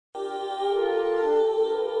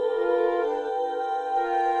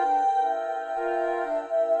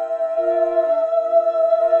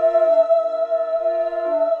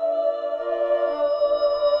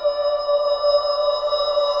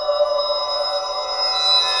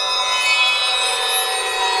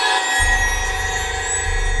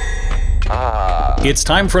It's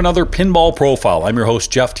time for another Pinball Profile. I'm your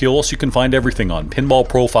host, Jeff Teolis. You can find everything on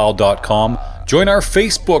pinballprofile.com. Join our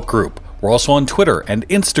Facebook group. We're also on Twitter and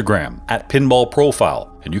Instagram at Pinball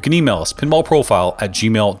Profile. And you can email us,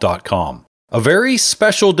 pinballprofile@gmail.com. A very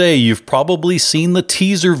special day. You've probably seen the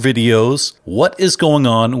teaser videos. What is going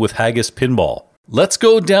on with Haggis Pinball? Let's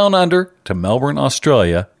go down under to Melbourne,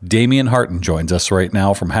 Australia. Damien Harton joins us right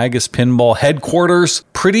now from Haggis Pinball headquarters.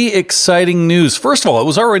 Pretty exciting news. First of all, it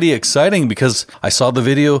was already exciting because I saw the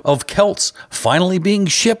video of Celts finally being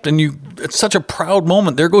shipped, and it's such a proud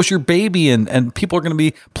moment. There goes your baby, and people are going to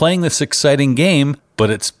be playing this exciting game, but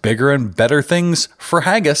it's bigger and better things for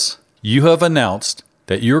Haggis. You have announced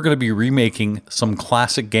that you're going to be remaking some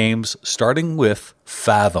classic games, starting with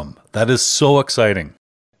Fathom. That is so exciting.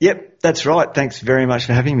 Yep, that's right. Thanks very much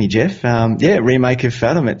for having me, Jeff. Remake of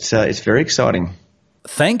Fathom. It's very exciting.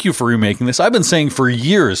 Thank you for remaking this. I've been saying for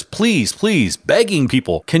years, please, begging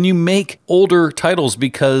people, can you make older titles?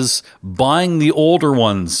 Because buying the older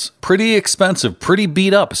ones, pretty expensive, pretty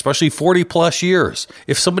beat up, especially 40 plus years.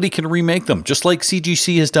 If somebody can remake them, just like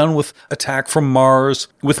CGC has done with Attack from Mars,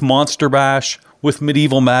 with Monster Bash, with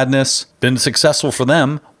Medieval Madness, been successful for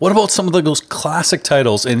them. What about some of those classic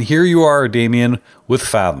titles? And here you are, Damien, with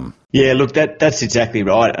Fathom. Yeah, look, that's exactly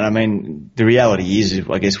right. And I mean, the reality is,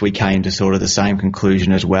 I guess we came to sort of the same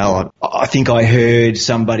conclusion as well. I think I heard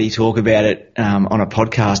somebody talk about it on a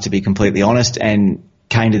podcast, to be completely honest, and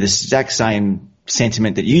came to the exact same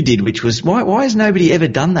sentiment that you did, which was, why has nobody ever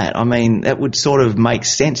done that? I mean, that would sort of make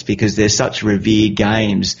sense because they're such revered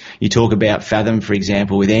games. You talk about Fathom, for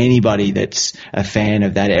example, with anybody that's a fan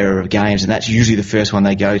of that era of games, and that's usually the first one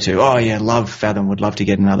they go to. Oh yeah, love Fathom, would love to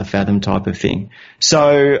get another Fathom type of thing.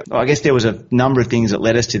 So I guess there was a number of things that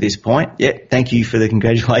led us to this point. Yeah, thank you for the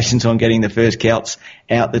congratulations on getting the first Celts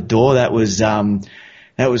out the door. That was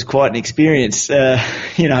quite an experience.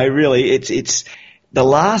 Really, it's the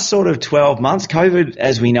last sort of 12 months, COVID,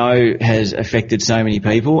 as we know, has affected so many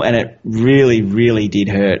people, and it really, really did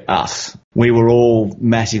hurt us. We were all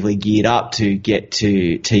massively geared up to get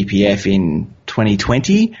to TPF in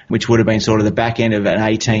 2020, which would have been sort of the back end of an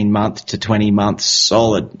 18-month to 20-month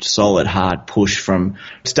solid hard push from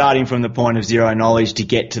starting from the point of zero knowledge to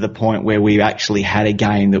get to the point where we actually had a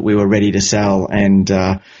game that we were ready to sell and,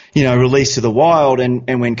 release to the wild.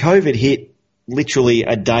 And when COVID hit, literally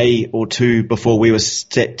a day or two before we were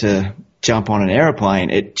set to jump on an aeroplane,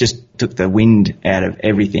 it just took the wind out of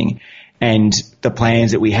everything. And the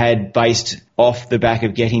plans that we had based off the back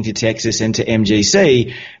of getting to Texas and to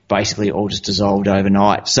MGC basically all just dissolved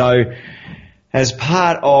overnight. So as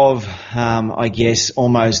part of,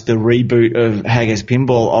 almost the reboot of Haggis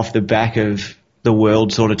Pinball off the back of the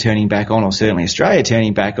world sort of turning back on, or certainly Australia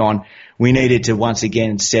turning back on, we needed to once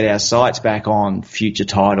again set our sights back on future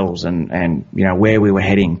titles and where we were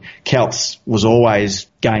heading. Celts was always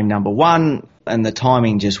game number one, and the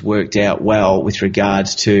timing just worked out well with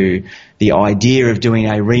regards to the idea of doing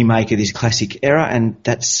a remake of this classic era, and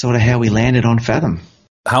that's sort of how we landed on Fathom.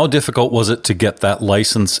 How difficult was it to get that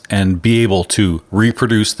license and be able to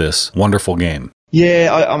reproduce this wonderful game?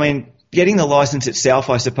 Yeah, I mean, getting the license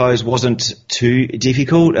itself, I suppose, wasn't too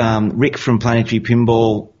difficult. Rick from Planetary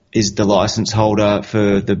Pinball is the license holder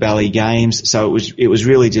for the Bally games. So it was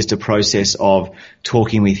really just a process of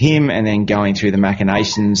talking with him and then going through the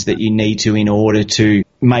machinations that you need to in order to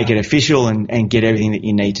make it official and get everything that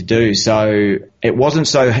you need to do. So it wasn't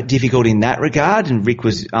so difficult in that regard, and Rick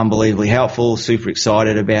was unbelievably helpful, super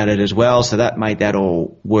excited about it as well. So that made that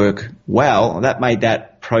all work well. That made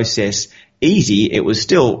that process easy. It was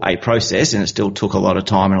still a process and it still took a lot of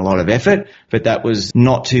time and a lot of effort, but that was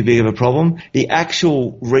not too big of a problem. The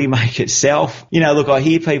actual remake itself, I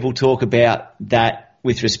hear people talk about that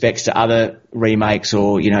with respects to other remakes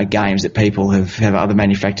or, games that people have other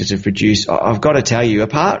manufacturers have produced. I've got to tell you,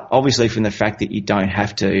 apart obviously from the fact that you don't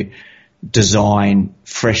have to design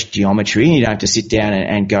fresh geometry, you don't have to sit down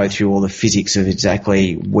and go through all the physics of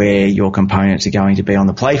exactly where your components are going to be on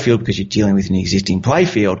the playfield because you're dealing with an existing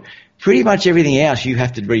playfield. Pretty much everything else you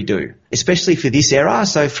have to redo, especially for this era.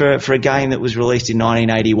 So for a game that was released in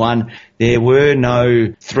 1981, there were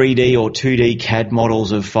no 3D or 2D CAD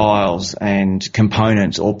models of files and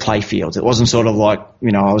components or playfields. It wasn't sort of like,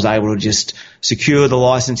 I was able to just secure the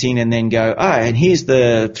licensing and then go, and here's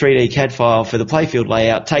the 3D CAD file for the playfield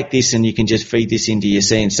layout. Take this and you can just feed this into your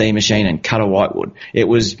CNC machine and cut a whitewood.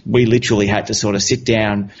 We literally had to sort of sit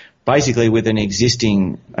down basically with an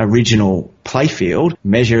existing original playfield,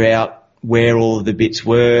 measure out where all of the bits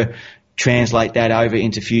were, translate that over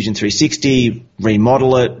into Fusion 360,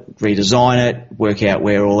 remodel it, redesign it, work out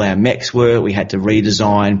where all our mechs were. We had to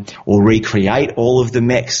redesign or recreate all of the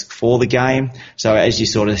mechs for the game. So as you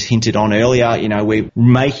sort of hinted on earlier, you know, we're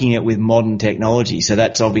making it with modern technology. So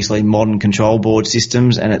that's obviously modern control board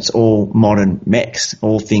systems, and it's all modern mechs,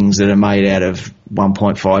 all things that are made out of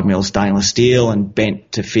 1.5 mil stainless steel and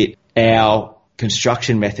bent to fit our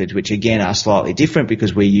construction methods, which again are slightly different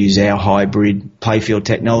because we use our hybrid playfield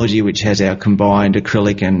technology, which has our combined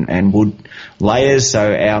acrylic and wood layers.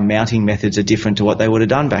 So our mounting methods are different to what they would have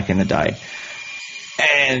done back in the day.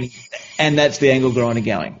 And that's the angle grinder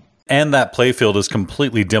going. And that playfield is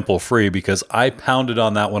completely dimple-free because I pounded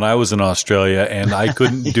on that when I was in Australia and I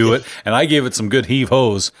couldn't do it. And I gave it some good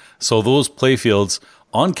heave-hos. So those playfields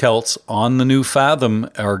on Celts, on the new Fathom,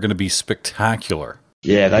 are going to be spectacular.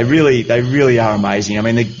 Yeah, they really are amazing. I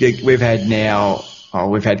mean, we've had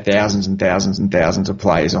thousands and thousands and thousands of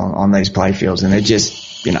players on these playfields, and they're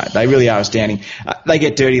just, you know, they really are astounding. They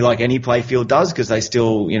get dirty like any playfield does because they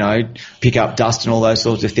still, you know, pick up dust and all those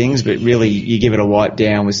sorts of things, but really you give it a wipe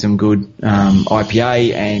down with some good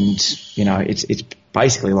IPA and, you know, it's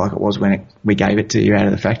basically like it was when we gave it to you out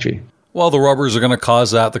of the factory. Well, the rubbers are going to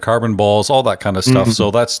cause that, the carbon balls, all that kind of stuff. Mm-hmm.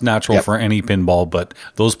 So that's natural for any pinball, but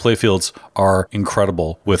those playfields are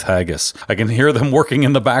incredible with Haggis. I can hear them working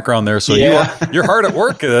in the background there. So you're hard at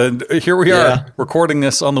work. Here we are recording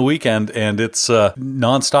this on the weekend, and it's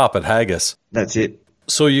nonstop at Haggis. That's it.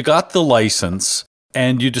 So you got the license,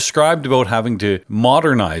 and you described about having to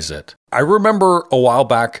modernize it. I remember a while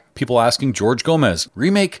back people asking George Gomez,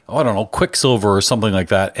 remake, Quicksilver or something like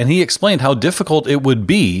that. And he explained how difficult it would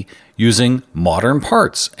be using modern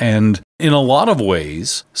parts. And in a lot of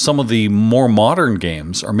ways, some of the more modern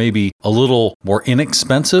games are maybe a little more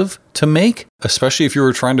inexpensive to make, especially if you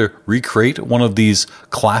were trying to recreate one of these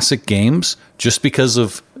classic games just because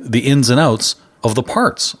of the ins and outs of the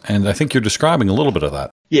parts. And I think you're describing a little bit of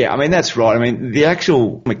that. Yeah, I mean, that's right. I mean, the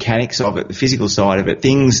actual mechanics of it, the physical side of it,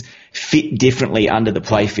 things fit differently under the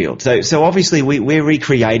playfield. So obviously we're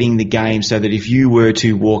recreating the game so that if you were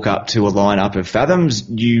to walk up to a lineup of Fathoms,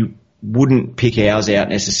 you wouldn't pick ours out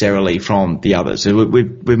necessarily from the others. So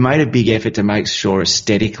we've made a big effort to make sure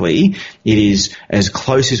aesthetically it is as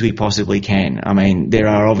close as we possibly can. I mean, there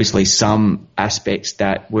are obviously some aspects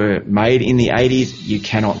that were made in the 80s. You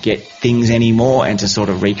cannot get things anymore, and to sort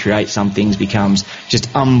of recreate some things becomes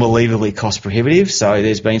just unbelievably cost prohibitive. So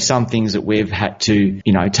there's been some things that we've had to,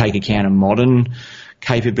 you know, take account of modern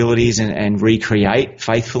capabilities and recreate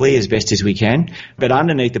faithfully as best as we can. But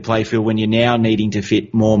underneath the playfield, when you're now needing to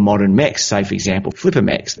fit more modern mechs, say for example flipper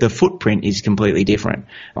mechs, the footprint is completely different.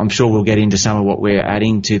 I'm sure we'll get into some of what we're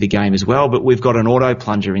adding to the game as well, but we've got an auto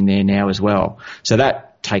plunger in there now as well. So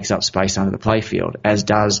that takes up space under the playfield, as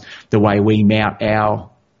does the way we mount our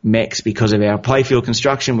mechs because of our playfield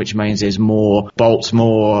construction, which means there's more bolts,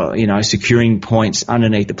 more, you know, securing points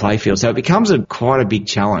underneath the playfield. So it becomes quite a big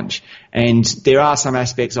challenge. And there are some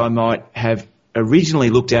aspects I might have originally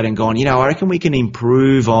looked at and gone, you know, I reckon we can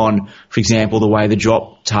improve on, for example, the way the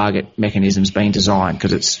drop target mechanism's been designed,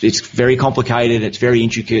 because it's very complicated, it's very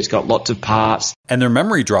intricate, it's got lots of parts. And they're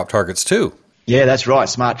memory drop targets too. Yeah, that's right.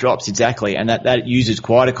 Smart drops, exactly. And that uses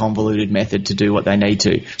quite a convoluted method to do what they need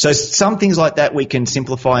to. So some things like that we can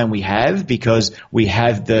simplify, and we have, because we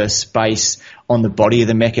have the space on the body of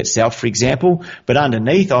the mech itself, for example. But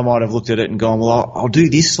underneath, I might have looked at it and gone, well, I'll do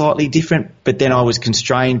this slightly different. But then I was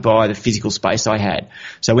constrained by the physical space I had.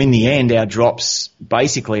 So in the end, our drops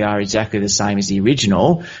basically are exactly the same as the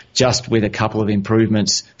original, just with a couple of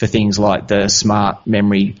improvements for things like the smart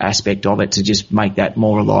memory aspect of it to just make that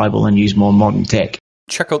more reliable and use more modern tech.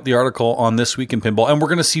 Check out the article on This Week in Pinball, and we're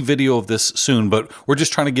going to see video of this soon, but we're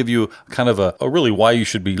just trying to give you kind of a really why you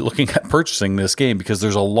should be looking at purchasing this game, because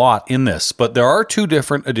there's a lot in this. But there are two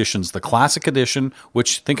different editions. The Classic Edition,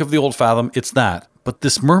 which, think of the old Fathom, it's that. But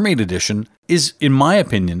this Mermaid Edition is, in my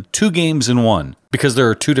opinion, 2 games in one, because there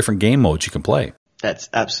are 2 different game modes you can play. That's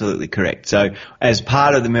absolutely correct. So as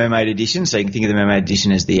part of the Mermaid Edition, so you can think of the Mermaid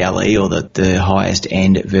Edition as the LE, or the highest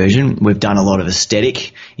end version, we've done a lot of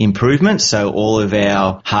aesthetic improvements. So all of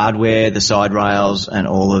our hardware, the side rails, and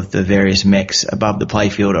all of the various mechs above the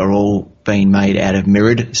playfield are all being made out of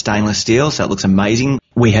mirrored stainless steel, so it looks amazing.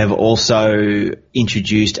 We have also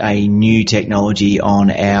introduced a new technology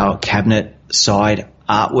on our cabinet side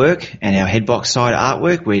artwork and our headbox side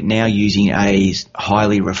artwork. We're now using a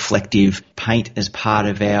highly reflective paint as part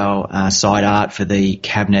of our side art for the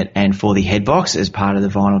cabinet and for the headbox as part of the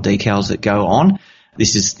vinyl decals that go on.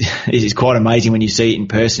 This is quite amazing when you see it in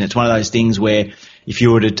person. It's one of those things where if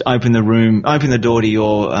you were to open the door to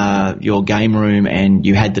your game room and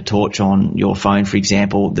you had the torch on your phone, for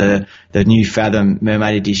example, the new Fathom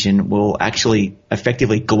Mermaid Edition will actually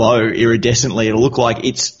effectively glow iridescently. It'll look like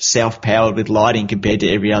it's self-powered with lighting compared to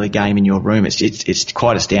every other game in your room. It's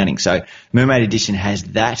quite astounding. So Mermaid Edition has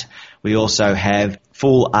that. We also have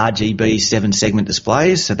full RGB 7-segment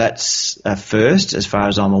displays. So that's a first as far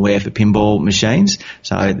as I'm aware for pinball machines.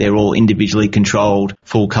 So they're all individually controlled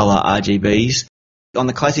full colour RGBs. On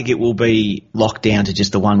the Classic, it will be locked down to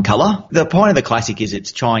just the one colour. The point of the Classic is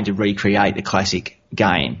it's trying to recreate the Classic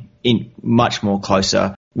game in much more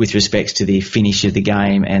closer with respects to the finish of the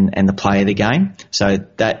game and the play of the game. So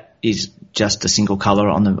that is just a single colour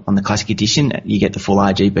on the Classic Edition. You get the full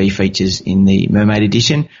RGB features in the Mermaid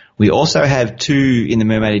Edition. We also have in the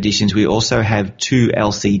Mermaid Editions, we also have 2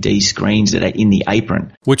 LCD screens that are in the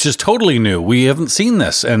apron. Which is totally new. We haven't seen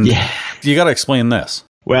this, and you got to explain this.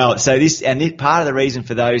 Well, so this part of the reason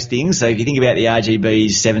for those things, so if you think about the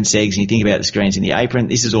RGBs, 7 segs, and you think about the screens in the apron,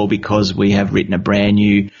 this is all because we have written a brand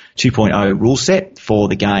new 2.0 rule set for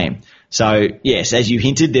the game. So, yes, as you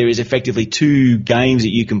hinted, there is effectively 2 games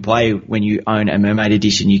that you can play when you own a Mermaid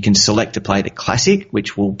Edition. You can select to play the Classic,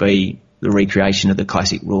 which will be the recreation of the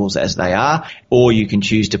Classic rules as they are, or you can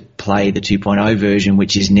choose to play the 2.0 version,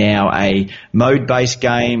 which is now a mode-based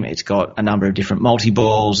game. It's got a number of different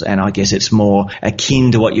multi-balls, and I guess it's more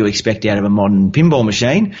akin to what you expect out of a modern pinball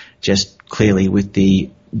machine, just clearly with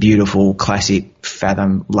the beautiful Classic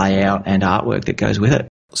Fathom layout and artwork that goes with it.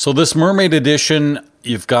 So this Mermaid Edition,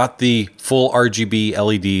 you've got the full RGB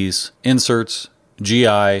LEDs, inserts,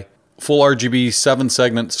 GI, full RGB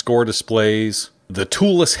 7-segment score displays, the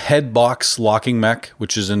toolless head box locking mech,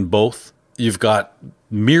 which is in both. You've got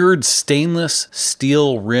mirrored stainless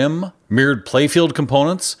steel rim, mirrored playfield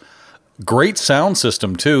components, great sound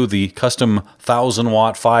system too, the custom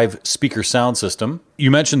 1,000-watt 5-speaker sound system.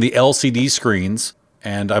 You mentioned the LCD screens,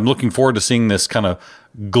 and I'm looking forward to seeing this kind of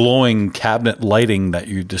glowing cabinet lighting that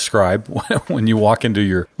you describe when you walk into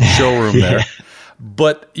your showroom there.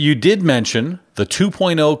 But you did mention the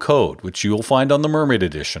 2.0 code, which you'll find on the Mermaid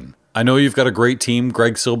Edition. I know you've got a great team.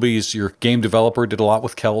 Greg Silby is your game developer, did a lot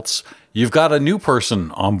with Celts. You've got a new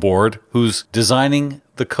person on board who's designing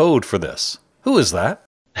the code for this. Who is that?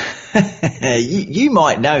 You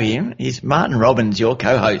might know him. He's Martin Robbins, your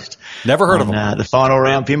co-host. Never heard of him. The Final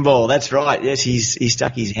Round Pinball. That's right. Yes, he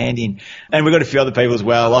stuck his hand in. And we've got a few other people as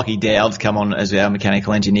well. Lockie Dowd's come on as our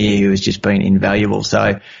mechanical engineer, who has just been invaluable.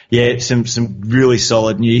 So, yeah, some really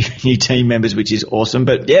solid new team members, which is awesome.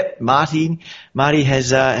 But, yep, Marty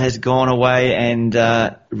has gone away and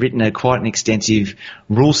written quite an extensive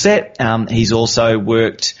rule set. He's also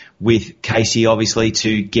worked with Casey, obviously,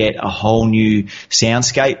 to get a whole new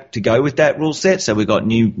soundscape to go with that rule set. So we've got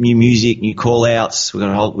new music, new call-outs.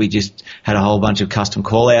 We just had a whole bunch of custom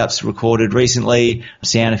call-outs recorded recently,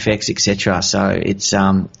 sound effects, etc. So it's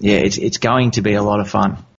going to be a lot of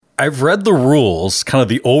fun. I've read the rules, kind of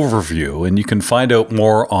the overview, and you can find out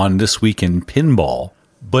more on This Week in Pinball.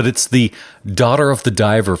 But it's the daughter of the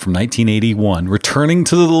diver from 1981 returning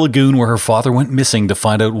to the lagoon where her father went missing to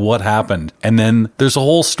find out what happened. And then there's a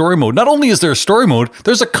whole story mode. Not only is there a story mode,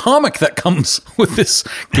 there's a comic that comes with this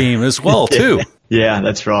game as well, too. Yeah,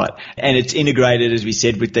 that's right. And it's integrated, as we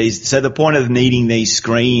said, with these. So the point of needing these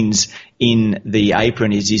screens in the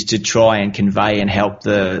apron is to try and convey and help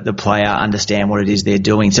the player understand what it is they're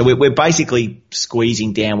doing. So we're basically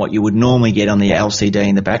squeezing down what you would normally get on the LCD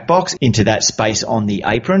in the back box into that space on the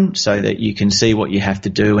apron so that you can see what you have to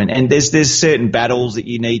do. And there's certain battles that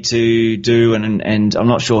you need to do, and I'm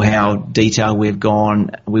not sure how detailed we've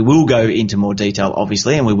gone. We will go into more detail,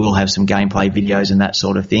 obviously, and we will have some gameplay videos and that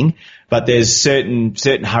sort of thing. But there's certain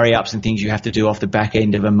hurry-ups and things you have to do off the back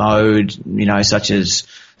end of a mode, such as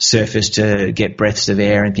surface to get breaths of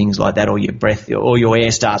air and things like that, or your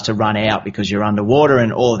air starts to run out because you're underwater,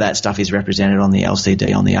 and all of that stuff is represented on the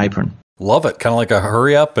LCD on the apron. Love it. Kind of like a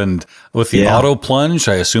hurry-up, and with the auto plunge,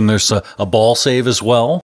 I assume there's a ball save as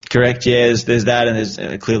well. Correct, yeah, there's that, and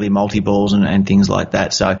there's clearly multi-balls and things like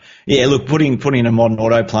that. So, yeah, look, putting a modern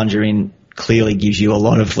auto plunger in clearly gives you a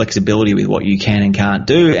lot of flexibility with what you can and can't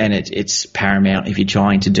do, and it's paramount if you're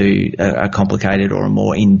trying to do a complicated or a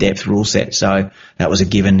more in-depth rule set. So that was a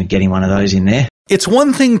given, getting one of those in there. It's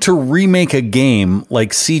one thing to remake a game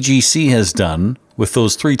like CGC has done with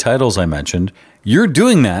those 3 titles I mentioned. You're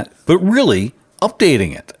doing that, but really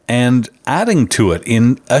updating it and adding to it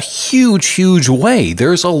in a huge, huge way.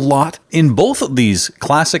 There's a lot in both of these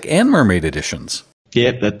Classic and Mermaid editions.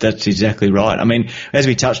 Yeah, that's exactly right. I mean, as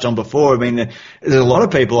we touched on before, I mean, there's a lot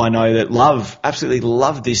of people I know that absolutely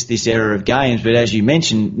love this era of games, but as you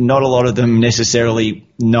mentioned, not a lot of them necessarily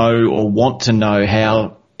know or want to know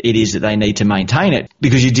how it is that they need to maintain it,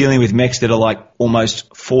 because you're dealing with mechs that are like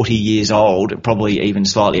almost 40 years old, probably even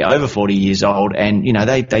slightly over 40 years old, and, you know,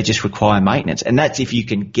 they just require maintenance. And that's if you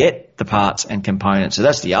can get the parts and components. So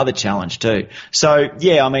that's the other challenge too. So,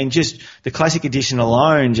 yeah, I mean, just the Classic Edition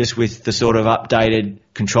alone, just with the sort of updated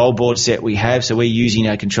control board set we have. So we're using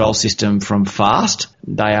a control system from Fast.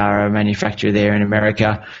 They are a manufacturer there in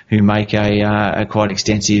America who make a quite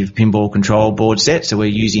extensive pinball control board set. So we're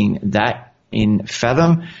using that in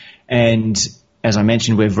Fathom, and as I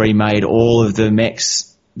mentioned, we've remade all of the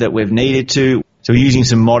mechs that we've needed to. So we're using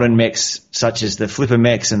some modern mechs such as the flipper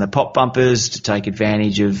mechs and the pop bumpers to take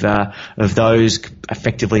advantage of those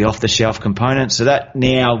effectively off-the-shelf components. So that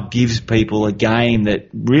now gives people a game that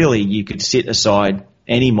really you could sit aside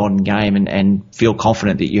any modern game and feel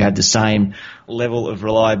confident that you have the same level of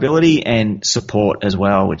reliability and support as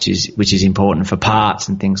well, which is important for parts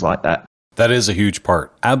and things like that. That is a huge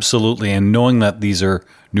part. Absolutely. And knowing that these are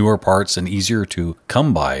newer parts and easier to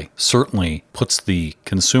come by certainly puts the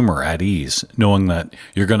consumer at ease, knowing that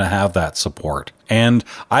you're going to have that support. And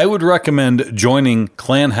I would recommend joining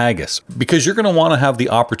Clan Haggis because you're going to want to have the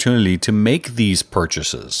opportunity to make these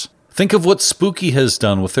purchases. Think of what Spooky has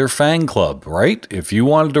done with their fan club, right? If you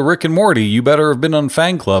wanted a Rick and Morty, you better have been on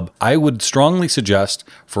fan club. I would strongly suggest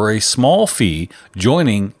for a small fee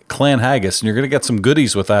joining Clan Haggis, and you're going to get some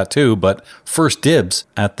goodies with that too, but first dibs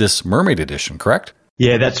at this Mermaid Edition, correct?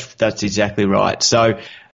 Yeah, that's exactly right. So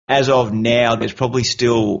as of now, there's probably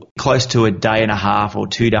still close to a day and a half or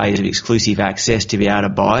 2 days of exclusive access to be able to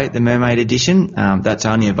buy the Mermaid Edition. That's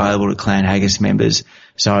only available to Clan Haggis members.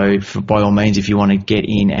 So by all means, if you want to get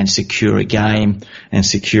in and secure a game and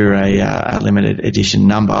secure a limited edition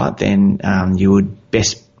number, then you would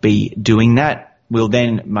best be doing that. We'll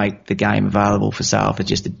then make the game available for sale for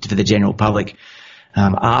the general public.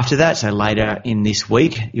 After that, so later in this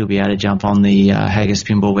week, you'll be able to jump on the Haggis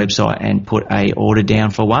Pinball website and put a order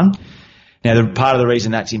down for one. Now, part of the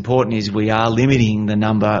reason that's important is we are limiting the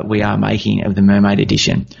number we are making of the Mermaid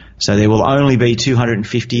Edition. So there will only be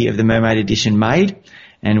 250 of the Mermaid Edition made,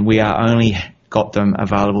 and we are only got them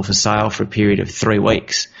available for sale for a period of 3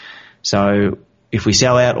 weeks. So if we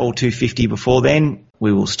sell out all 250 before then,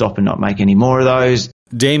 we will stop and not make any more of those.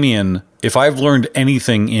 Damien, if I've learned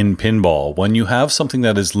anything in pinball, when you have something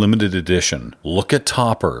that is limited edition, look at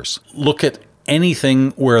toppers, look at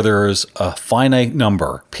anything where there's a finite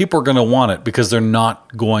number. People are going to want it because they're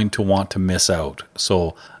not going to want to miss out.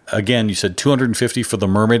 So again, you said 250 for the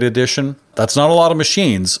Mermaid Edition. That's not a lot of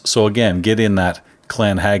machines. So again, get in that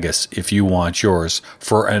Clan Haggis if you want yours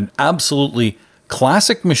for an absolutely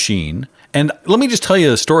classic machine. And let me just tell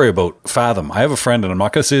you a story about Fathom. I have a friend, and I'm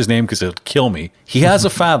not going to say his name because it'll kill me. He has a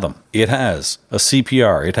Fathom. It has a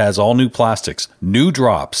CPR. It has all new plastics, new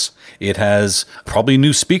drops. It has probably a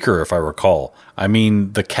new speaker, if I recall. I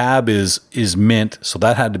mean, the cab is mint, so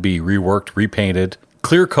that had to be reworked, repainted,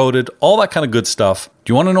 clear coated, all that kind of good stuff.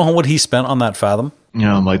 Do you want to know what he spent on that Fathom?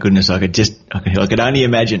 Oh my goodness, I could only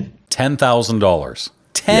imagine. $10,000.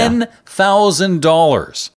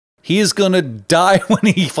 $10,000. He is going to die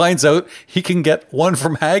when he finds out he can get one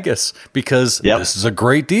from Haggis because This is a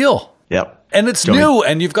great deal. Yep. And it's new,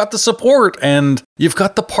 and you've got the support, and you've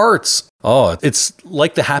got the parts. Oh, it's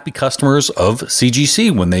like the happy customers of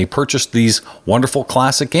CGC when they purchased these wonderful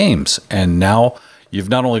classic games. And now you've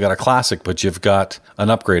not only got a classic, but you've got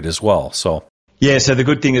an upgrade as well. So yeah, so the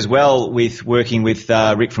good thing as well with working with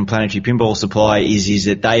Rick from Planetary Pinball Supply is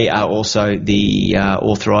that they are also the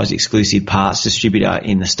authorised exclusive parts distributor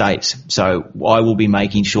in the States. So I will be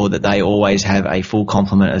making sure that they always have a full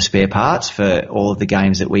complement of spare parts for all of the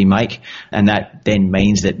games that we make. And that then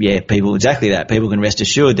means that, people can rest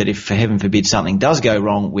assured that if, for heaven forbid, something does go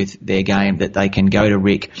wrong with their game, that they can go to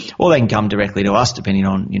Rick or they can come directly to us depending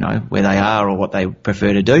on, where they are or what they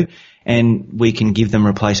prefer to do. And we can give them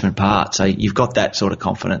replacement parts. So you've got that sort of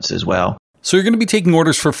confidence as well. So you're going to be taking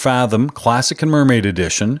orders for Fathom, Classic and Mermaid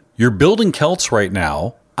Edition. You're building Celts right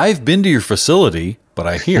now. I've been to your facility, but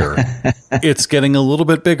I hear it's getting a little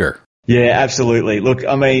bit bigger. Yeah, absolutely. Look,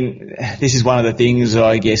 I mean, this is one of the things,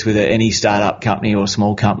 I guess, with any startup company or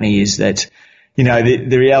small company is that,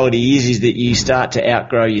 the reality is that you start to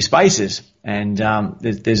outgrow your spaces. And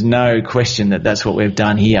there's no question that that's what we've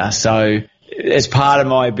done here. So as part of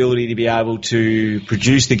my ability to be able to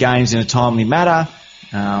produce the games in a timely manner,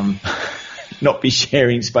 not be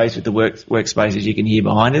sharing space with the workspace, as you can hear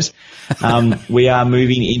behind us. We are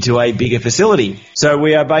moving into a bigger facility. So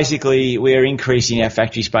we are increasing our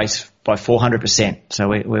factory space by 400%. So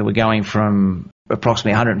we're going from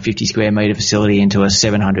approximately 150 square metre facility into a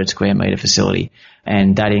 700 square metre facility.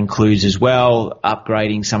 And that includes as well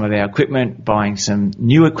upgrading some of our equipment, buying some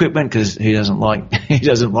new equipment, because who doesn't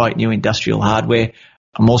like new industrial hardware.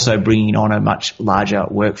 I'm also bringing on a much larger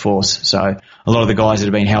workforce. So a lot of the guys that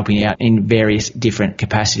have been helping out in various different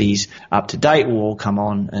capacities up to date will all come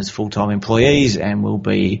on as full-time employees, and we'll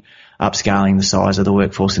be upscaling the size of the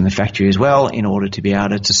workforce in the factory as well in order to be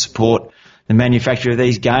able to support the manufacture of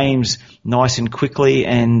these games nice and quickly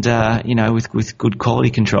and, with good quality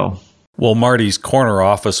control. Well, Marty's corner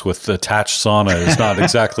office with attached sauna is not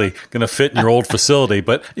exactly going to fit in your old facility.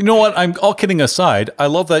 But you know what? I'm all kidding aside. I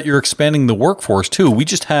love that you're expanding the workforce too. We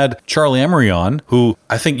just had Charlie Emery on, who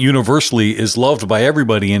I think universally is loved by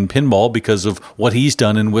everybody in pinball because of what he's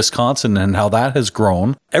done in Wisconsin and how that has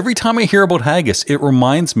grown. Every time I hear about Haggis, it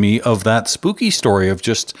reminds me of that spooky story of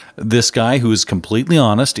just this guy who is completely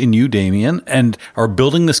honest in you, Damien, and are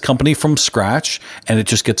building this company from scratch, and it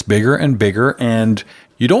just gets bigger and bigger, and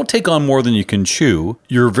you don't take on more than you can chew.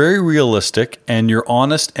 You're very realistic and you're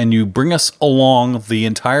honest, and you bring us along the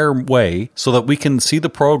entire way so that we can see the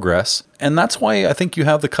progress. And that's why I think you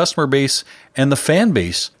have the customer base and the fan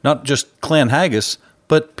base, not just Clan Haggis,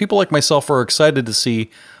 but people like myself are excited to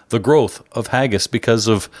see the growth of Haggis because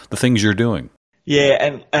of the things you're doing.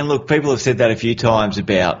 Yeah, and look, people have said that a few times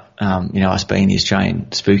about us being the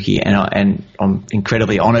Australian Spooky, and I'm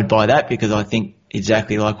incredibly honoured by that, because I think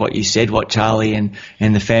exactly like what you said, what Charlie and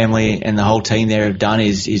the family and the whole team there have done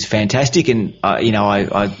is fantastic, and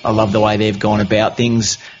I love the way they've gone about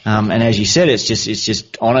things. And as you said, it's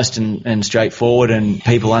just honest and straightforward, and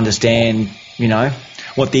people understand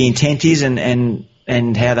what the intent is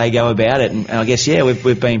and how they go about it. And I guess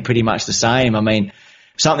we've been pretty much the same. I mean,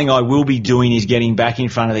 something I will be doing is getting back in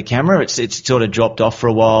front of the camera. It's sort of dropped off for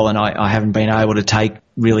a while, and I haven't been able to take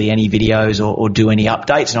really any videos or do any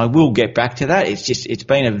updates, and I will get back to that. It's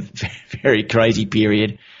been a very crazy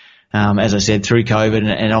period. As I said, through COVID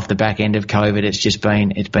and off the back end of COVID,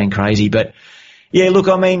 it's been crazy. But yeah, look,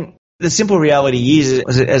 I mean, the simple reality is,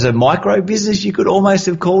 as a micro business, you could almost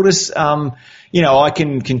have called us. I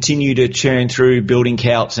can continue to churn through building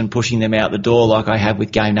counts and pushing them out the door like I have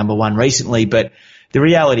with game number 1 recently, but the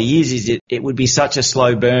reality is it would be such a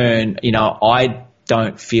slow burn. I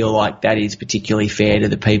don't feel like that is particularly fair to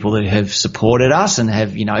the people that have supported us and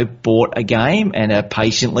have, bought a game and are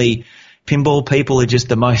patiently. Pinball people are just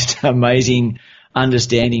the most amazing,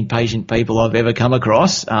 understanding, patient people I've ever come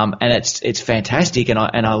across. And it's fantastic, and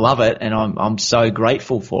I love it, and I'm so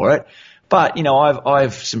grateful for it. But,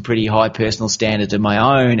 I've some pretty high personal standards of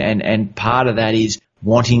my own, and part of that is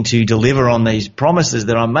wanting to deliver on these promises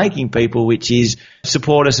that I'm making people, which is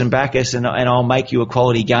support us and back us, and I'll make you a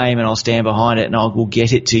quality game, and I'll stand behind it, and I will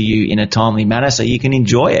get it to you in a timely manner so you can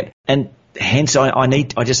enjoy it. And hence I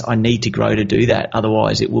need to grow to do that.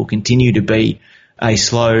 Otherwise it will continue to be a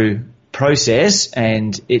slow process,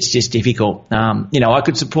 and it's just difficult. I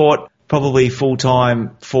could support probably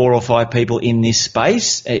full-time 4 or 5 people in this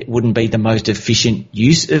space. It wouldn't be the most efficient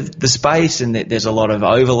use of the space, and there's a lot of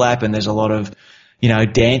overlap, and there's a lot of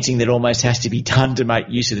dancing that almost has to be done to make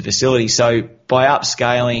use of the facility. So by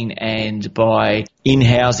upscaling and by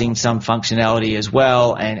in-housing some functionality as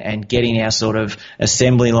well, and getting our sort of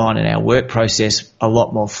assembly line and our work process a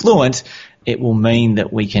lot more fluent, it will mean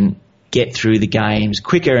that we can get through the games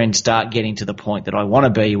quicker and start getting to the point that I want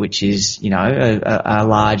to be, which is, a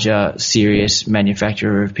larger, serious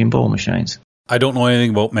manufacturer of pinball machines. I don't know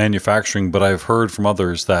anything about manufacturing, but I've heard from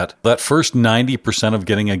others that first 90% of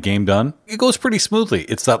getting a game done, it goes pretty smoothly.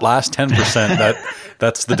 It's that last 10%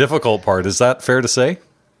 that's the difficult part. Is that fair to say?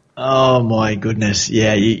 Oh my goodness.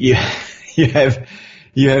 Yeah, you have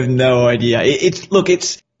no idea.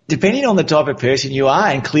 It's depending on the type of person you are,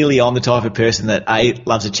 and clearly I'm the type of person that A,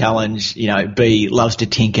 loves a challenge, B, loves to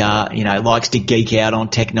tinker, likes to geek out on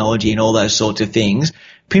technology and all those sorts of things.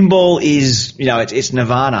 Pinball is, it's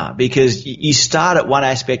nirvana, because you start at one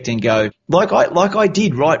aspect and go, like I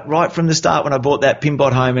did right from the start when I bought that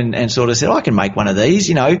Pinbot home and sort of said, I can make one of these,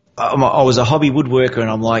 I was a hobby woodworker, and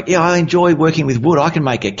I'm like, I enjoy working with wood. I can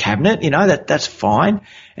make a cabinet, that's fine.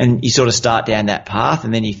 And you sort of start down that path,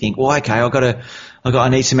 and then you think, well, okay, I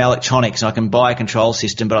need some electronics, and I can buy a control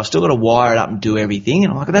system, but I've still got to wire it up and do everything.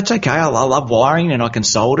 And I'm like, that's okay. I love wiring, and I can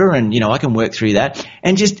solder, and, I can work through that.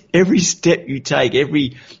 And just every step you take,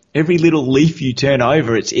 every every little leaf you turn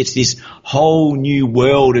over, it's this whole new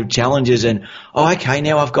world of challenges. And, okay,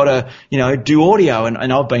 now I've got to, do audio.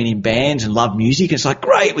 And I've been in bands and love music. It's like,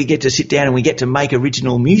 great, we get to sit down and we get to make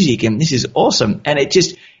original music. And this is awesome. And it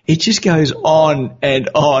just goes on and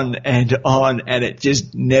on and on, and it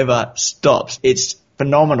just never stops. It's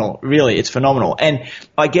phenomenal. Really, it's phenomenal. And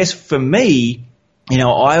I guess for me,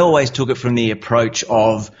 I always took it from the approach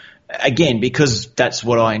of, again, because that's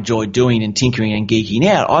what I enjoy doing and tinkering and geeking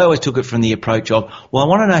out, I always took it from the approach of, well, I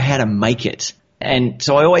want to know how to make it. And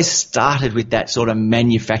so I always started with that sort of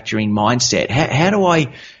manufacturing mindset. How do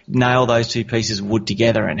I nail those two pieces of wood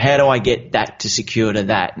together, and how do I get that to secure to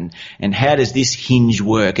that, and how does this hinge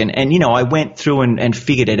work? And I went through and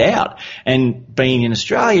figured it out. And being in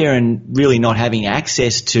Australia and really not having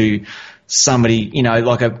access to somebody,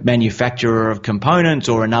 like a manufacturer of components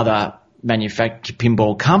or another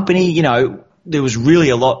pinball company, there was really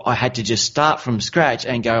a lot I had to just start from scratch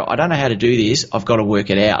and go, I don't know how to do this, I've got to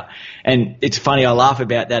work it out. And it's funny, I laugh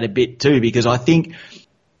about that a bit too, because I think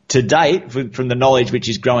to date, from the knowledge which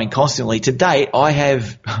is growing constantly, to date I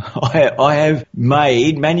have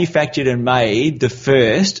manufactured and made the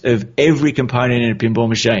first of every component in a pinball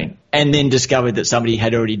machine, and then discovered that somebody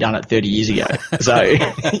had already done it 30 years ago. So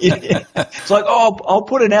it's like, I'll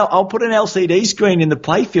put an LCD screen in the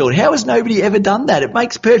playfield. How has nobody ever done that? It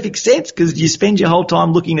makes perfect sense, because you spend your whole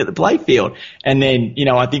time looking at the playfield. And then,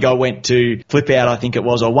 I think I went to Flip Out, I think it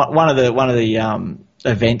was, or one of the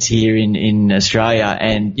events here in Australia,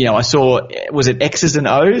 and I saw, was it X's and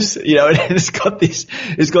O's? And it's got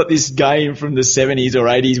this game from the 70s or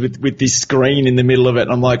 80s with this screen in the middle of it,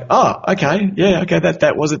 and I'm like, oh, okay, yeah, okay,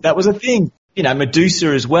 that was a thing. Medusa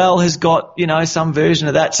as well has got some version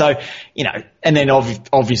of that. So and then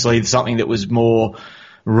obviously something that was more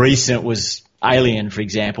recent was Alien, for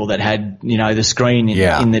example, that had the screen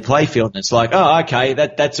in the playfield, and it's like, oh, okay,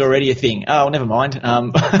 that's already a thing. Oh, never mind.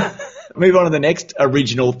 Move on to the next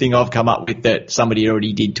original thing I've come up with that somebody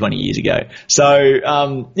already did 20 years ago. So,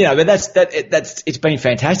 but that's it's been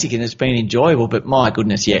fantastic and it's been enjoyable. But my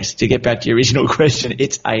goodness, yes, to get back to your original question,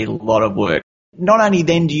 it's a lot of work. Not only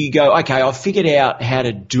then do you go, okay, I've figured out how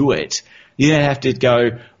to do it. You then have to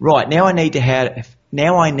go, right, now I need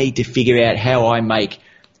to figure out how I make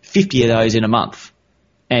 50 of those in a month.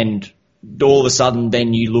 And all of a sudden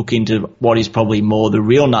then you look into what is probably more the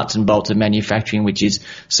real nuts and bolts of manufacturing, which is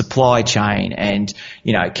supply chain and,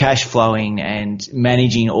 cash flowing and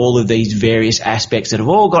managing all of these various aspects that have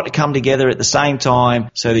all got to come together at the same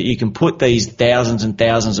time so that you can put these thousands and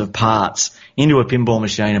thousands of parts into a pinball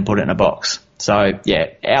machine and put it in a box. So,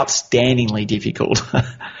 yeah, outstandingly difficult.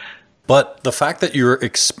 But the fact that you're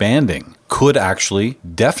expanding could actually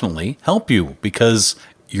definitely help you, because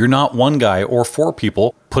you're not one guy or four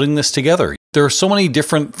people putting this together. There are so many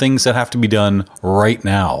different things that have to be done right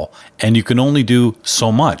now, and you can only do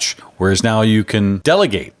so much, whereas now you can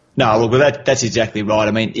delegate. No, look, that's exactly right.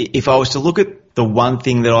 I mean, if I was to look at the one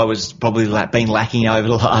thing that I was probably been lacking over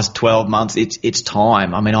the last 12 months, it's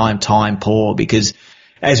time. I mean, I am time poor, because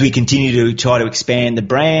as we continue to try to expand the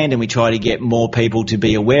brand and we try to get more people to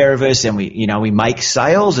be aware of us, and we make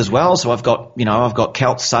sales as well. So I've got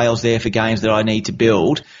Celt sales there for games that I need to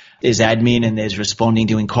build. There's admin and there's responding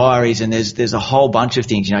to inquiries, and there's a whole bunch of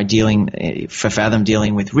things, dealing for Fathom,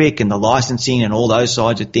 dealing with Rick and the licensing and all those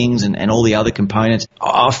sides of things, and all the other components.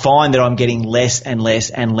 I find that I'm getting less and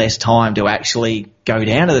less and less time to actually go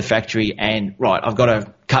down to the factory and, right, I've got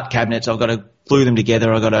to cut cabinets, I've got to glue them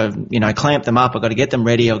together, I've got to, clamp them up, I've got to get them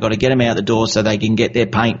ready, I've got to get them out the door so they can get their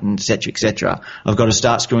paint, and et cetera, et cetera. I've got to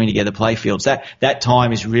start screwing together playfields. That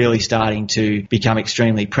time is really starting to become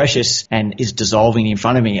extremely precious and is dissolving in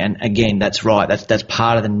front of me. And again, that's right. That's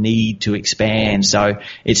part of the need to expand. So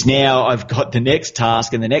it's now I've got the next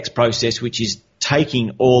task and the next process, which is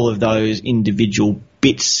taking all of those individual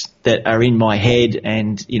bits that are in my head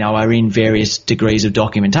and, are in various degrees of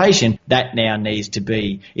documentation, that now needs to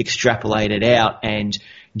be extrapolated out and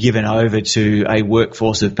given over to a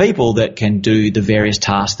workforce of people that can do the various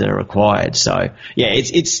tasks that are required. So yeah,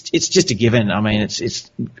 it's just a given. I mean,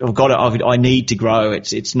 I need to grow.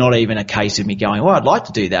 It's not even a case of me going, well, I'd like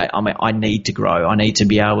to do that. I mean, I need to grow. I need to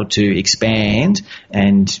be able to expand,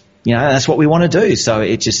 and that's what we want to do. So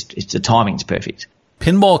the timing's perfect.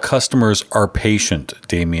 Pinball customers are patient,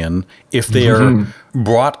 Damien, if they are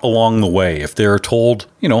brought along the way. If they're told,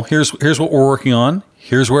 here's what we're working on,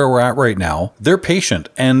 here's where we're at right now. They're patient,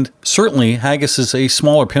 and certainly Haggis is a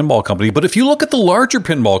smaller pinball company. But if you look at the larger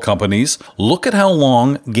pinball companies, look at how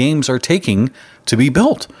long games are taking to be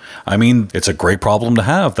built. I mean, it's a great problem to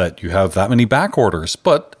have that you have that many back orders.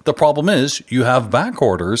 But the problem is you have back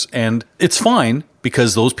orders, and it's fine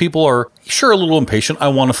because those people are sure a little impatient. I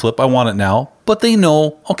want to flip. I want it now. But they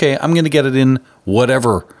know, okay, I'm going to get it in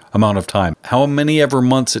whatever amount of time, how many ever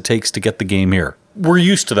months it takes to get the game here. We're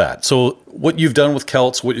used to that. So what you've done with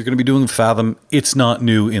Celts, what you're going to be doing with Fathom, it's not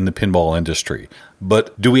new in the pinball industry.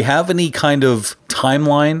 But do we have any kind of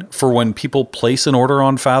timeline for when people place an order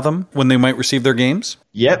on Fathom, when they might receive their games?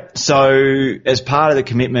 Yep. So as part of the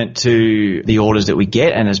commitment to the orders that we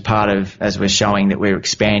get, and as part of, as we're showing that we're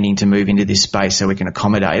expanding to move into this space so we can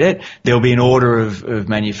accommodate it, there'll be an order of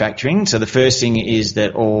manufacturing. So the first thing is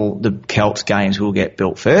that all the Celts games will get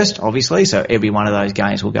built first, obviously. So every one of those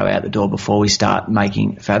games will go out the door before we start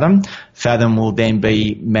making Fathom. Fathom will then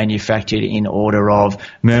be manufactured in order of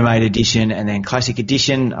Mermaid Edition and then Classic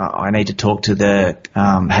Edition. I need to talk to the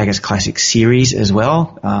Haggis Classic series as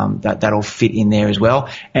well. That'll fit in there as well.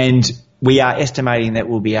 And we are estimating that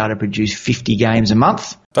we'll be able to produce 50 games a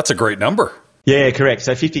month. That's a great number. Yeah, correct.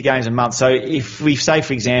 So 50 games a month. So if we say,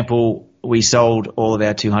 for example, we sold all of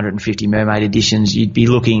our 250 Mermaid Editions, you'd be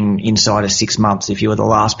looking inside of 6 months if you were the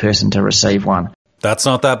last person to receive one. That's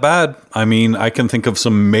not that bad. I mean, I can think of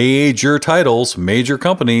some major titles, major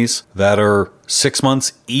companies that are 6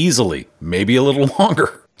 months easily, maybe a little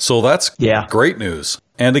longer. So that's great news.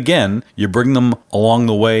 And again, you bring them along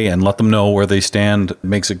the way and let them know where they stand,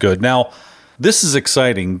 makes it good. Now, this is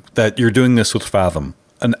exciting that you're doing this with Fathom.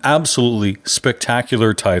 An absolutely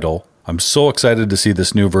spectacular title. I'm so excited to see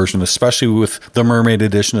this new version, especially with the Mermaid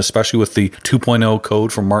Edition, especially with the 2.0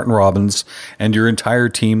 code from Martin Robbins and your entire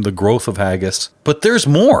team, the growth of Haggis. But there's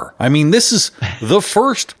more. I mean, this is the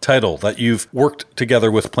first title that you've worked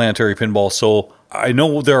together with Planetary Pinball. So I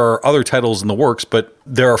know there are other titles in the works, but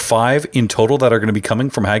there are 5 in total that are going to be coming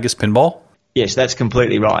from Haggis Pinball? Yes, that's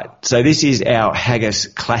completely right. So this is our Haggis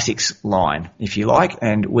Classics line, if you like,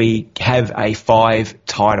 and we have a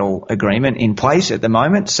 5-title agreement in place at the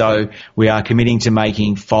moment. So we are committing to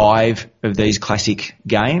making 5 of these classic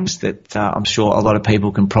games that I'm sure a lot of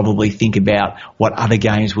people can probably think about what other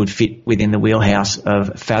games would fit within the wheelhouse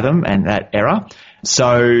of Fathom and that era.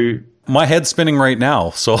 So my head's spinning right now.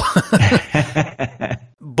 So,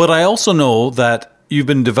 but I also know that you've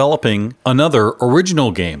been developing another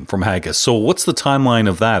original game from Haggis. So what's the timeline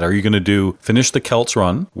of that? Are you going to finish the Celts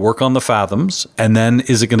run, work on the Fathoms, and then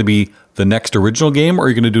is it going to be the next original game, or are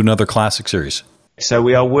you going to do another classic series? So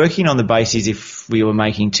we are working on the basis if we were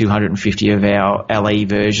making 250 of our LE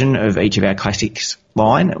version of each of our classics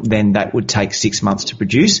line, then that would take 6 months to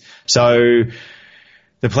produce. So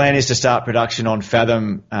the plan is to start production on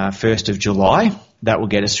Fathom 1st of July. That will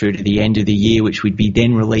get us through to the end of the year, which would be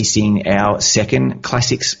then releasing our second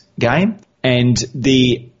classics game. And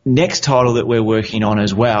the next title that we're working on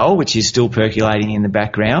as well, which is still percolating in the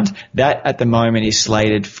background, that at the moment is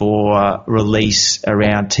slated for release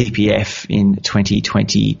around TPF in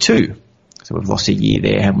 2022. So we've lost a year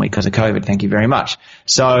there, haven't we, because of COVID? Thank you very much.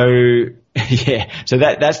 So, yeah, so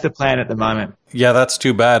that's the plan at the moment. Yeah, that's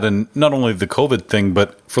too bad. And not only the COVID thing,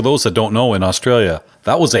 but for those that don't know, in Australia,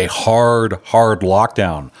 that was a hard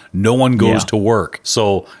lockdown. No one goes to work.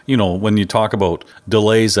 So, you know, when you talk about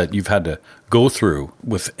delays that you've had to go through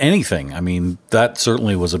with anything, I mean, that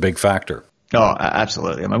certainly was a big factor. Oh,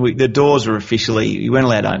 absolutely. I mean, the doors were officially, you weren't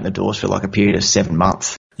allowed to open the doors for like a period of 7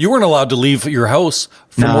 months. You weren't allowed to leave your house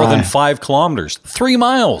for more than 5 kilometers, 3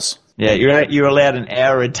 miles. Yeah, you're allowed an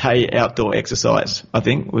hour a day outdoor exercise, I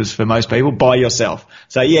think, was for most people, by yourself.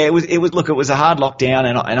 So yeah, it was a hard lockdown,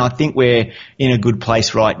 and I think we're in a good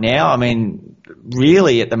place right now. I mean,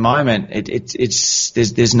 really at the moment,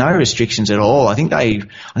 there's no restrictions at all. I think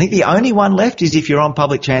the only one left is if you're on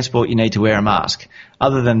public transport, you need to wear a mask.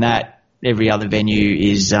 Other than that, every other venue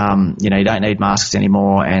is, you don't need masks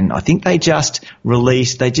anymore. And I think they just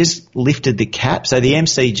lifted the cap. So the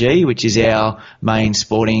MCG, which is our main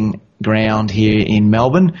sporting ground here in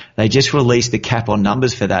Melbourne, they just released the cap on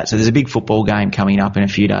numbers for that. So there's a big football game coming up in a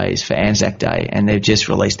few days for Anzac Day, and they've just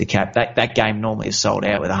released the cap. That game normally is sold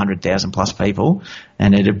out with 100,000 plus people,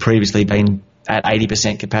 and it had previously been at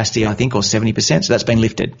 80% capacity, I think, or 70%. So that's been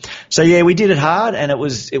lifted. So yeah, we did it hard, and it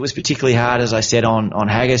was particularly hard, as I said, on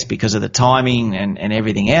Haggis because of the timing and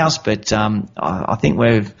everything else. But I think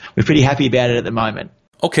we're pretty happy about it at the moment.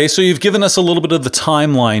 Okay, so you've given us a little bit of the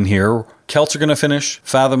timeline here. Celts are going to finish,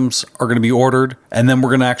 Fathoms are going to be ordered, and then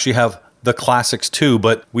we're going to actually have the Classics too.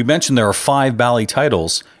 But we mentioned there are 5 Bally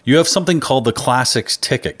titles. You have something called the Classics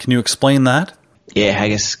ticket. Can you explain that? Yeah,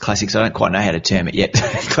 Haggis Classics. I don't quite know how to term it yet.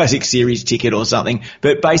 Classic Series ticket or something.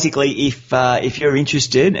 But basically, if you're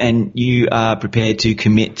interested and you are prepared to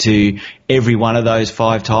commit to every one of those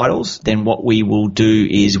 5 titles, then what we will do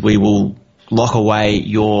is we will lock away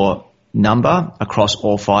your number across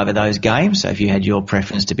all 5 of those games. So if you had your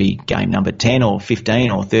preference to be game number 10 or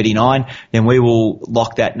 15 or 39, then we will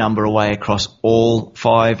lock that number away across all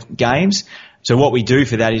 5 games. So what we do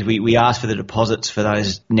for that is we ask for the deposits for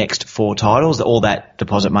those next 4 titles. All that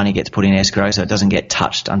deposit money gets put in escrow, so it doesn't get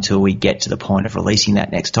touched until we get to the point of releasing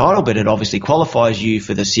that next title. But it obviously qualifies you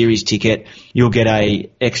for the series ticket. You'll get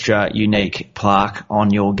a extra unique plaque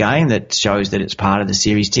on your game that shows that it's part of the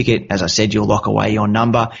series ticket. As I said, you'll lock away your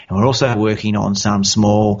number. And we're also working on some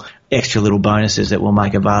small extra little bonuses that we'll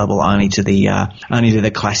make available only to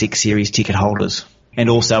the Classic Series ticket holders. And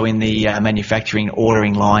also in the manufacturing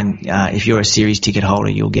ordering line, if you're a series ticket holder,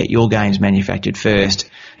 you'll get your games manufactured first,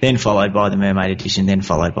 then followed by the Mermaid Edition, then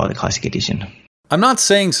followed by the Classic Edition. I'm not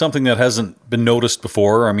saying something that hasn't been noticed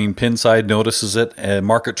before. I mean, Pinside notices it,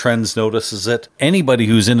 Market Trends notices it. Anybody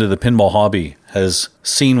who's into the pinball hobby has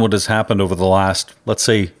seen what has happened over the last, let's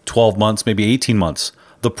say, 12 months, maybe 18 months.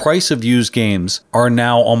 The price of used games are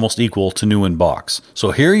now almost equal to new in box.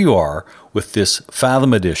 So here you are with this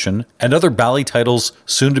Fathom Edition and other Bally titles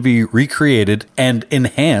soon to be recreated and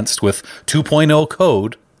enhanced with 2.0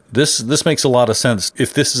 code. This makes a lot of sense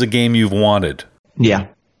if this is a game you've wanted. Yeah.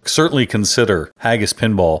 Certainly consider Haggis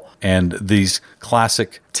Pinball and these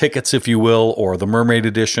classic tickets, if you will, or the Mermaid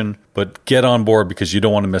Edition, but get on board because you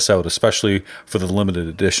don't want to miss out, especially for the limited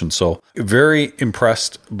edition. So very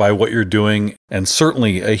impressed by what you're doing, and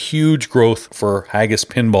certainly a huge growth for Haggis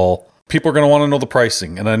Pinball. People are going to want to know the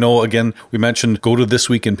pricing. And I know, again, we mentioned go to This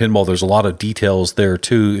Week in Pinball. There's a lot of details there,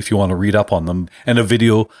 too, if you want to read up on them. And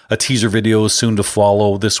a teaser video is soon to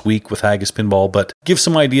follow this week with Haggis Pinball. But give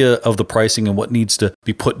some idea of the pricing and what needs to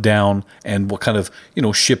be put down and what kind of,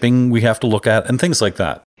 shipping we have to look at and things like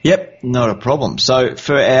that. Yep, not a problem. So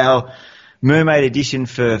for our Mermaid Edition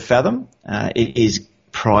for Fathom, it is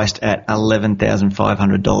priced at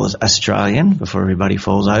 $11,500 Australian before everybody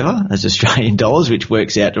falls over. That's Australian dollars, which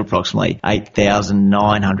works out to approximately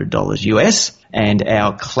 $8,900 US. And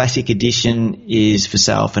our Classic Edition is for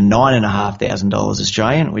sale for $9,500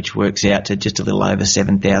 Australian, which works out to just a little over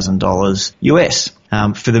 $7,000 US.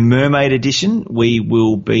 For the Mermaid Edition, we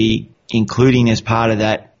will be including as part of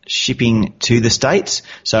that shipping to the States.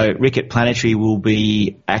 So Ricket Planetary will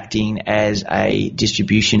be acting as a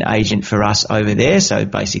distribution agent for us over there. So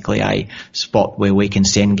basically a spot where we can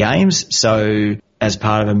send games. So as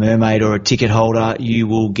part of a Mermaid or a ticket holder, you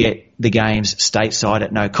will get the games stateside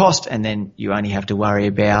at no cost, and then you only have to worry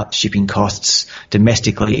about shipping costs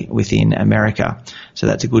domestically within America. So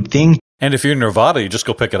that's a good thing. And if you're in Nevada, you just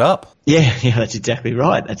go pick it up. Yeah, that's exactly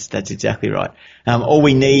right. That's exactly right. All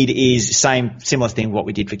we need is similar thing what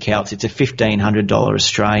we did for Celts. It's a $1,500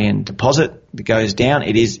 Australian deposit that goes down.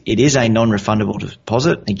 It is a non-refundable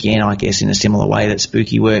deposit. Again, I guess in a similar way that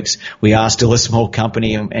Spooky works. We are still a small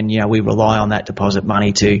company, and we rely on that deposit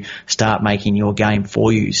money to start making your game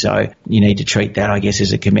for you. So you need to treat that, I guess,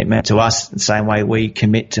 as a commitment to us, the same way we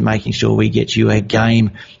commit to making sure we get you a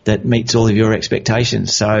game that meets all of your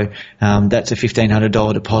expectations. So that's a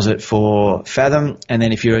 $1,500 deposit for Fathom, and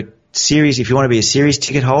then if you want to be a series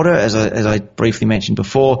ticket holder, as I briefly mentioned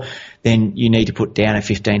before, then you need to put down a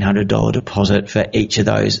 $1,500 deposit for each of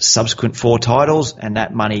those subsequent 4 titles, and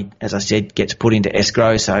that money, as I said, gets put into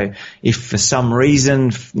escrow. So if for some reason,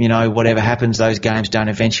 whatever happens, those games don't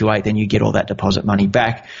eventuate, then you get all that deposit money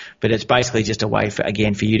back. But it's basically just a way for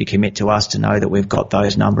you to commit to us to know that we've got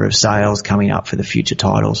those number of sales coming up for the future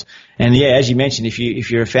titles. And yeah, as you mentioned, if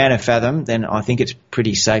you're a fan of Fathom, then I think it's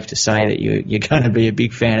pretty safe to say that you're going to be a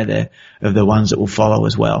big fan of the ones that will follow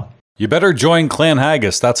as well. You better join Clan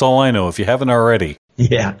Haggis. That's all I know, if you haven't already.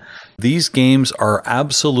 Yeah. These games are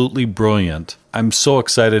absolutely brilliant. I'm so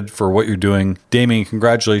excited for what you're doing. Damien,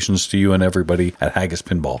 congratulations to you and everybody at Haggis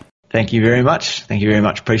Pinball. Thank you very much.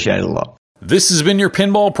 Appreciate it a lot. This has been your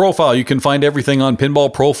Pinball Profile. You can find everything on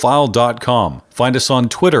pinballprofile.com. Find us on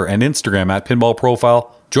Twitter and Instagram at Pinball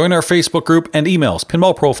Profile. Join our Facebook group and email us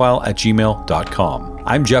pinballprofile@gmail.com.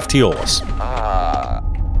 I'm Jeff Teolis.